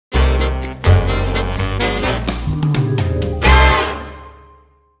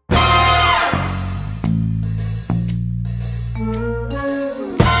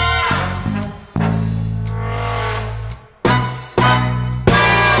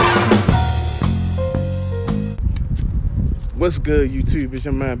What's good, YouTube? It's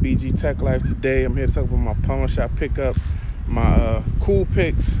your man BG Tech Life. Today I'm here to talk about my pawn shop pickup, my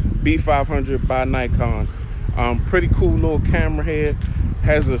Coolpix B500 by Nikon. Pretty cool little camera here.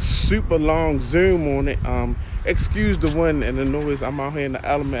 Has a super long zoom on it. Excuse the wind and the noise. I'm out here in the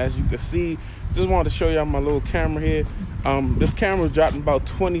element, as you can see. Just wanted to show y'all my little camera here. This camera was dropped in about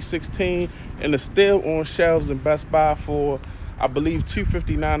 2016 and it's still on shelves in Best Buy for, I believe,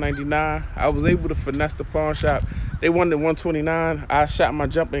 $259.99. I was able to finesse the pawn shop. They wanted $129. I shot my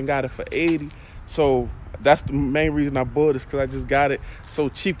jump and got it for $80. So that's the main reason I bought this, because I just got it so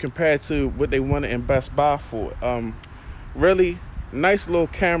cheap compared to what they wanted in Best Buy for. Really nice little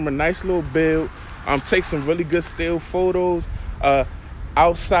camera, nice little build. Take some really good still photos.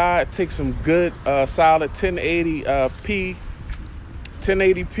 Outside, take some good solid 1080p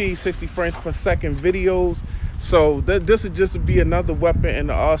 60 frames per second videos. So this would just be another weapon in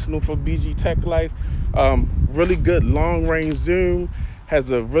the arsenal for BG Tech Life. Really good long range zoom.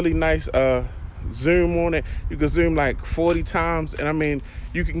 Has a really nice zoom on it. You can zoom like 40 times, and I mean,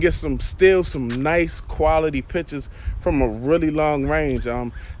 you can get some nice quality pictures from a really long range.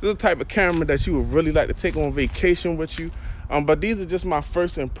 This is the type of camera that you would really like to take on vacation with you. But these are just my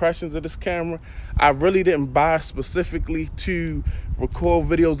first impressions of this camera. I really didn't buy specifically to record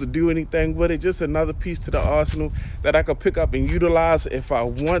videos or do anything with it. Just another piece to the arsenal that I could pick up and utilize if I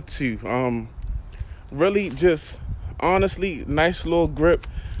want to. Really just, honestly, nice little grip.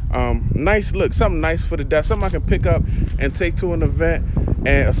 Nice look, something nice for the desk, something I can pick up and take to an event,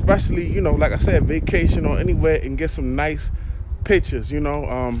 and especially, you know, like I said, vacation or anywhere, and get some nice pictures, you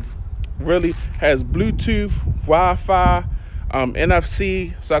know. Really has Bluetooth, Wi-Fi,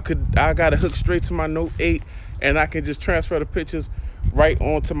 NFC, so I got it hooked straight to my Note 8, and I can just transfer the pictures right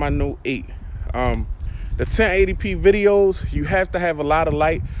onto my Note 8. The 1080p videos, you have to have a lot of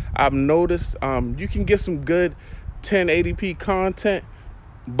light. I've noticed you can get some good 1080p content,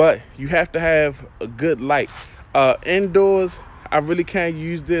 but you have to have a good light. Indoors, I really can't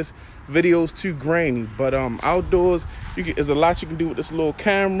use this. Video's too grainy, but outdoors, there's a lot you can do with this little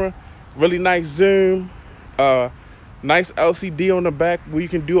camera. Really nice zoom, nice LCD on the back where you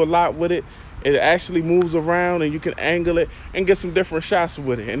can do a lot with it. It actually moves around and you can angle it and get some different shots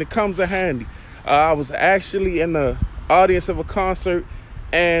with it, and it comes in handy. I was actually in the audience of a concert,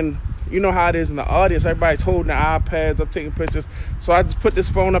 and you know how it is in the audience, everybody's holding their iPads up taking pictures. So I just put this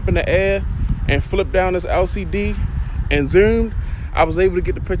phone up in the air and flipped down this LCD and zoomed. I was able to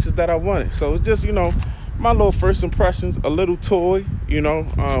get the pictures that I wanted. So it's just, you know, my little first impressions, a little toy, you know.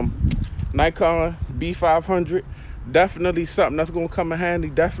 Nikon B500, definitely something that's gonna come in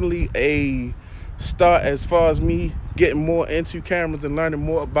handy. Definitely a start as far as me getting more into cameras and learning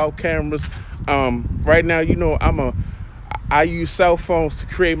more about cameras. Right now, you know, I use cell phones to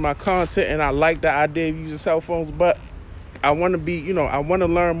create my content, and I like the idea of using cell phones, but I want to be, you know, I want to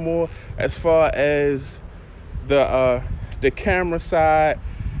learn more as far as the camera side,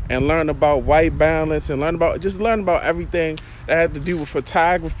 and learn about white balance, and learn about everything that had to do with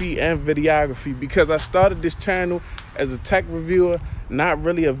photography and videography, because I started this channel as a tech reviewer, not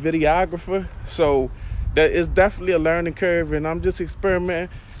really a videographer. So that is definitely a learning curve, and I'm just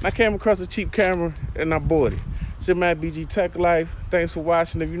experimenting. And I came across a cheap camera and I bought it. It's your man BG Tech Life. Thanks for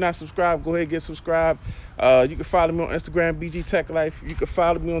watching. If you're not subscribed, go ahead and get subscribed. You can follow me on Instagram, BG Tech Life. You can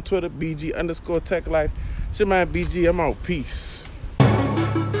follow me on Twitter, BG_Tech Life. It's your man BG. I'm out. Peace.